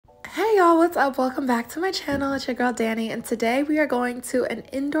y'all, what's up? Welcome back to my channel. It's your girl Danny, and today we are going to an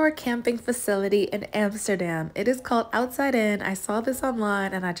indoor camping facility in Amsterdam. It is called Outside In. I saw this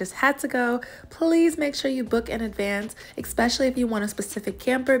online and I just had to go. Please make sure you book in advance, especially if you want a specific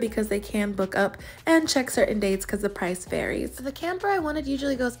camper, because they can book up and check certain dates because the price varies. The camper I wanted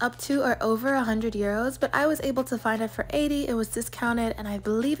usually goes up to or over 100 euros, but I was able to find it for 80. It was discounted and I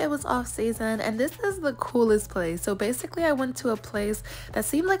believe it was off season, and this is the coolest place. So basically I went to a place that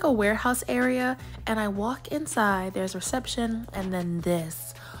seemed like a warehouse area, and I walk inside, there's reception, and then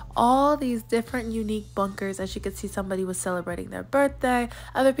this. All these different unique bunkers. As you can see, somebody was celebrating their birthday,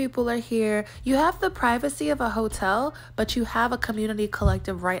 other people are here. You have the privacy of a hotel, but you have a community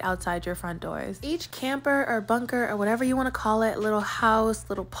collective right outside your front doors. Each camper or bunker or whatever you want to call it, little house,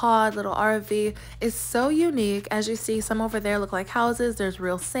 little pod, little RV, is so unique. As you see, some over there look like houses. There's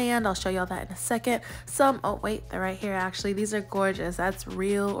real sand. I'll show y'all that in a second. Some, oh wait, they're right here actually. These are gorgeous. That's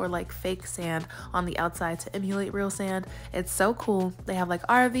real or like fake sand on the outside to emulate real sand. It's so cool. They have like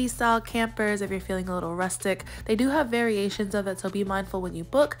RV style campers if you're feeling a little rustic. They do have variations of it, so be mindful when you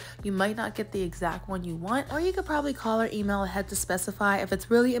book. You might not get the exact one you want, or you could probably call or email ahead to specify if it's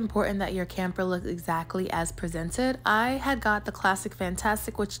really important that your camper looks exactly as presented. I had got the classic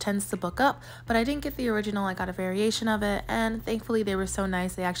fantastic, which tends to book up, but I didn't get the original. I got a variation of it, and thankfully they were so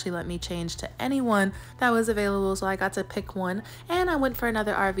nice. They actually let me change to any one that was available, so I got to pick one, and I went for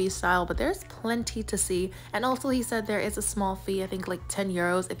another RV style, but there's plenty to see. And also he said there is a small fee, I think like 10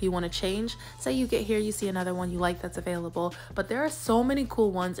 euros if you want to change. Say you get here, you see another one you like that's available, but there are so many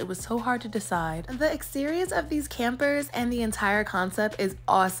cool ones. It was so hard to decide. The exteriors of these campers and the entire concept is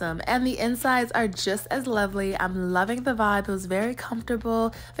awesome, and the insides are just as lovely. I'm loving the vibe. It was very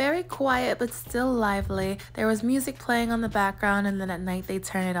comfortable, very quiet, but still lively. There was music playing on the background, and then at night they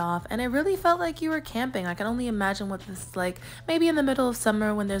turn it off, and it really felt like you were camping. I can only imagine what this is like maybe in the middle of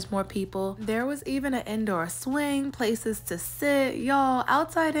summer when there's more people. There was even an indoor swing, places to sit. Y'all,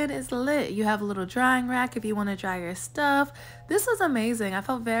 Outside In is lit. You have a little drying rack if you want to dry your stuff. This was amazing. I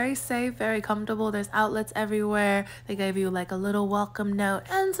felt very safe, very comfortable. There's outlets everywhere. They gave you like a little welcome note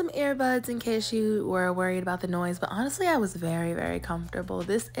and some earbuds in case you were worried about the noise, but honestly I was very comfortable.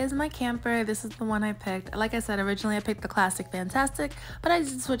 This is my camper. This is the one I picked. Like I said, originally I picked the classic fantastic, but I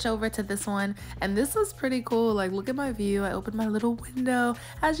did switch over to this one, and this was pretty cool. Like, look at my view. I opened my little window.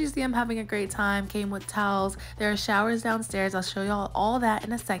 As you see, I'm having a great time. Came with towels. There are showers downstairs. I'll show y'all all that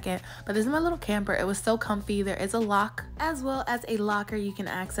in a second, but this is my little camper. It was so comfy. There is a lock as well as a locker you can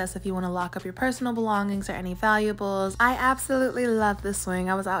access if you want to lock up your personal belongings or any valuables. I absolutely love the swing.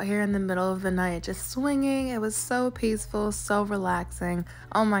 I was out here in the middle of the night just swinging. It was so peaceful, so relaxing.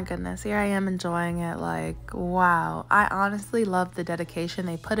 Oh my goodness, here I am enjoying it. Like, wow. I honestly love the dedication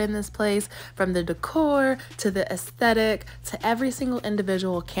they put in this place, from the decor to the aesthetic to every single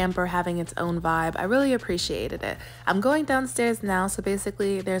individual camper having its own vibe. I really appreciated it. I'm going downstairs now, so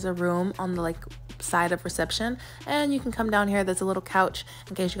basically there's a room on the side of reception, and you can come down here. There's a little couch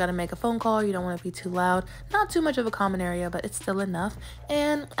in case you got to make a phone call. You don't want to be too loud. Not too much of a common area, but it's still enough.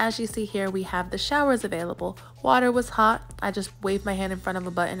 And as you see here, we have the showers available. Water was hot. I just waved my hand in front of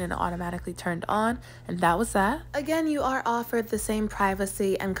a button and it automatically turned on, and that was that. Again, you are offered the same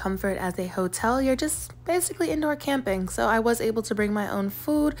privacy and comfort as a hotel. You're just basically indoor camping, so I was able to bring my own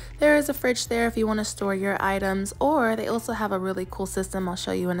food. There is a fridge there if you want to store your items, or they also have a really cool system I'll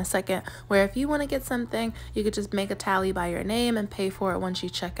show you in a second, where if you want to get something, you could just make a tally by your name and pay for it once you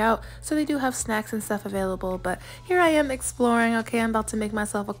check out. So they do have snacks and stuff available, but here I am exploring. Okay, I'm about to make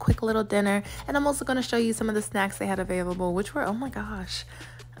myself a quick little dinner, and I'm also going to show you some of the snacks they had available, which were, oh my gosh,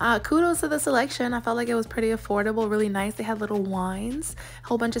 kudos to the selection. I felt like it was pretty affordable, really nice. They had little wines, a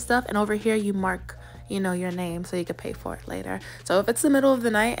whole bunch of stuff, and over here you mark, you know, your name so you could pay for it later. So if it's the middle of the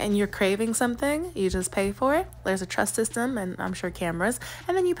night and you're craving something, you just pay for it. There's a trust system and I'm sure cameras,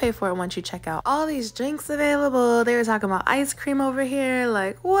 and then you pay for it once you check out. All these drinks available. They were talking about ice cream over here.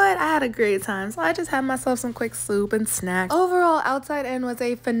 Like, what? I had a great time. So I just had myself some quick soup and snacks. Overall, Outside In was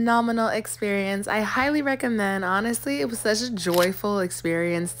a phenomenal experience. I highly recommend. Honestly, it was such a joyful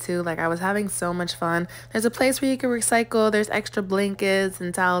experience too. Like, I was having so much fun. There's a place where you can recycle. There's extra blankets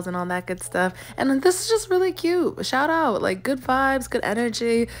and towels and all that good stuff. And this is just really cute. Shout out. Like, good vibes, good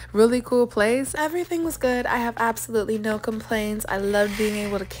energy, really cool place. Everything was good. I have absolutely no complaints. I loved being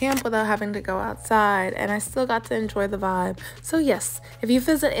able to camp without having to go outside, and I still got to enjoy the vibe. So yes, if you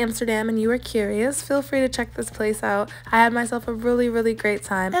visit Amsterdam and you are curious, feel free to check this place out. I had myself a really great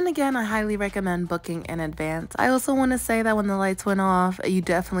time, and again, I highly recommend booking in advance. I also want to say that when the lights went off, you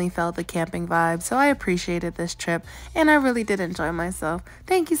definitely felt the camping vibe, so I appreciated this trip, and I really did enjoy myself.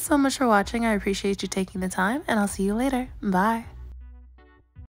 Thank you so much for watching. I appreciate you taking the time, and I'll see you later. Bye.